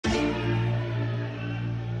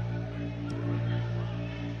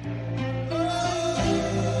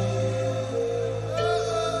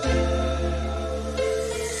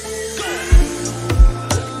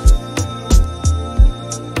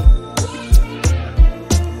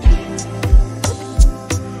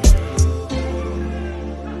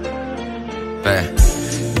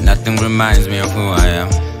reminds me of who I am.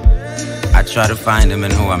 I try to find him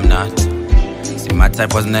in who I'm not. See, my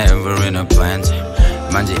type was never in a plans.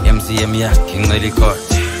 Manje MCM yakhe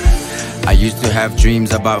caught. I used to have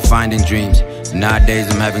dreams about finding dreams. Nowadays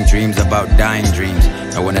I'm having dreams about dying dreams.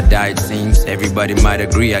 And when I die it seems everybody might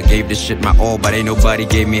agree I gave this shit my all, but ain't nobody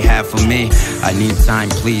gave me half of me. I need time,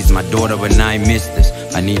 please, my daughter and I miss this.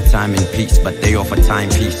 I need time and peace, but they offer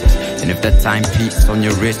timepieces. And if that timepiece on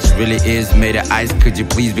your wrist really is made of ice, could you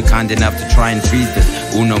please be kind enough to try and freeze this?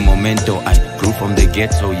 Uno momento, I grew from the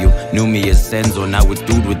ghetto. You knew me as Senzo, now it's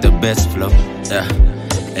dude with the best flow.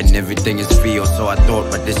 And everything is free, or so I thought,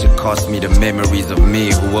 but this should cost me the memories of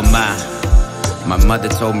me. Who am I? My mother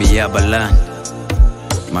told me Yabalan.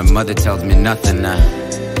 My mother tells me nothing now.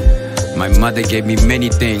 My mother gave me many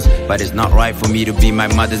things, but it's not right for me to be my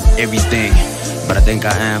mother's everything. But I think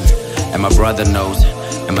I am, and my brother knows,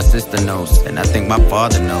 and my sister knows, and I think my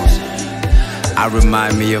father knows. I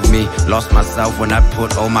remind me of me, lost myself when I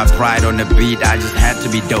put all my pride on the beat. I just had to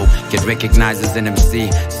be dope, get recognized as an MC.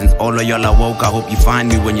 Since all of y'all are woke, I hope you find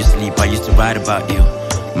me when you sleep. I used to write about you.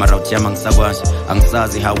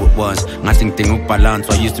 Angsazi how it was. Nothing balance,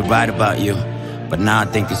 so I used to write about you. But now I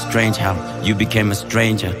think it's strange how you became a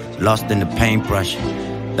stranger, lost in the paintbrush.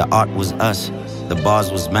 The art was us, the bars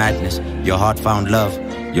was madness. Your heart found love,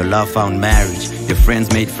 your love found marriage. Your friends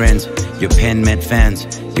made friends, your pen met fans.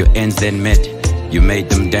 Your ends then met, you made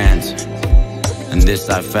them dance. And this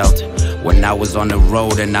I felt when I was on the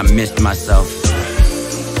road and I missed myself.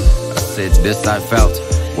 I said this I felt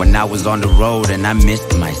when I was on the road and I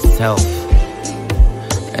missed myself.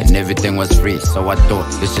 And everything was free, so I thought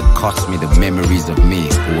this should cost me the memories of me.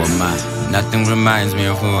 Who am I? Nothing reminds me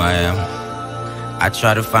of who I am. I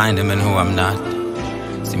try to find him in who I'm not.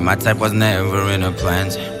 See, my type was never in a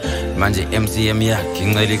plans. Manje MCM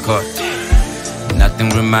yakhe caught. Nothing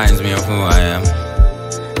reminds me of who I am.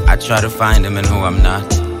 I try to find him in who I'm not.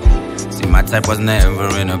 See, my type was never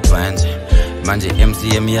in a plans. Manje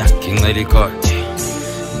MCM yakhe caught.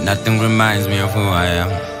 Nothing reminds me of who I am.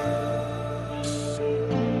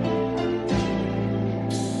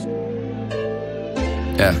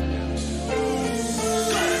 Yeah.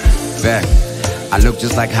 Back, I look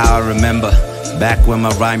just like how I remember. Back when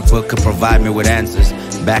my rhyme book could provide me with answers.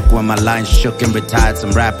 Back when my lines shook and retired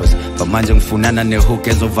some rappers. But manje ngifunana nehook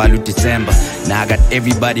ezovala December. Now I got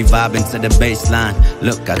everybody vibing to the baseline.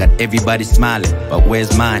 Look, I got everybody smiling, but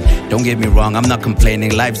where's mine? Don't get me wrong, I'm not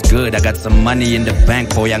complaining, life's good. I got some money in the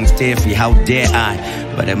bank for young Steffi, how dare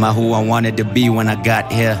I? But am I who I wanted to be when I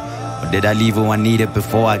got here? Or did I leave who I needed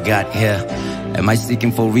before I got here? Am I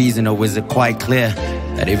seeking for reason, or is it quite clear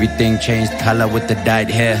that everything changed color with the dyed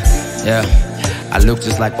hair? Yeah, I look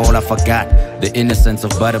just like all I forgot. The innocence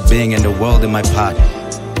of butter being in the world in my pot.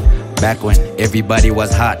 Back when everybody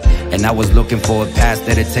was hot and I was looking for a pass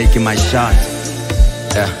that had taken my shot.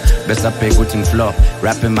 Yeah, best I pay good in flop,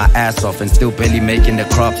 rapping my ass off and still barely making the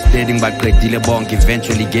crop. Stating by Great Dealer Bonk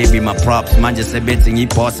eventually gave me my props. Man just said betting he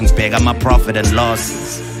paused and peg my profit and loss.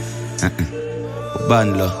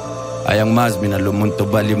 Banlo, ayang mazmina lumunto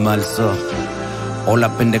bali malso. All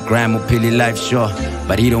up in the gram who pili life sure,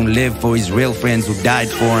 but he don't live for his real friends who died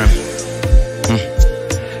for him.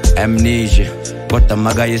 Amnesia, but the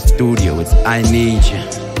Magaya studio, it's I need you.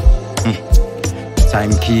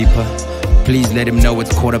 Timekeeper, please let him know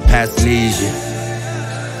it's 15:15 leisure.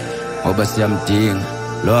 Oba siyamdinga,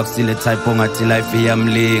 lo akusile type ongathi life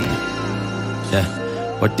iyamlinga. Yeah,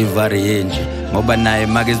 what the variation, ngoba naye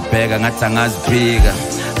makizibheka ngathi angaziphika.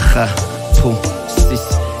 Ha, phu, sis,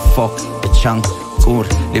 fuck, the chunk. Cool,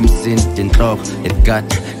 lim sin, didn't talk, it got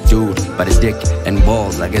dude by the dick and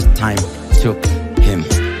balls. I guess time took him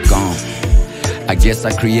gone. I guess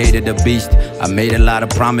I created a beast. I made a lot of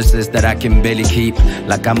promises that I can barely keep.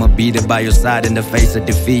 Like I'ma be there by your side in the face of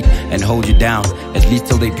defeat and hold you down, at least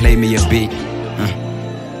till they play me a beat.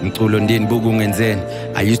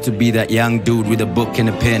 I used to be that young dude with a book and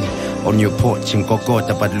a pen on your porch in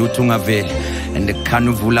Kokota, but Lutungaville. And the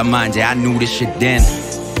Kanuvula Manje, I knew this shit then.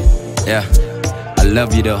 Yeah. I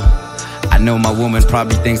love you though. I know my woman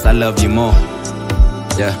probably thinks I love you more.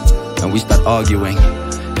 Yeah, and we start arguing.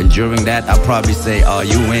 And during that I'll probably say, are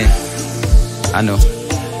you in? I know,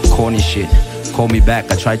 corny shit. Call me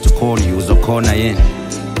back, I tried to call you, so corner in.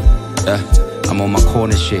 Yeah, I'm on my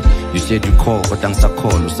corner shit. You said you call, but I'm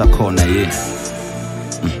corner in.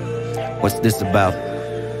 What's this about?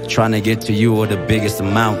 Trying to get to you or the biggest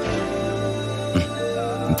amount?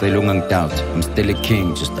 I'm still a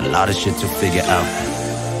king, just a lot of shit to figure out.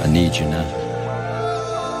 I need you now.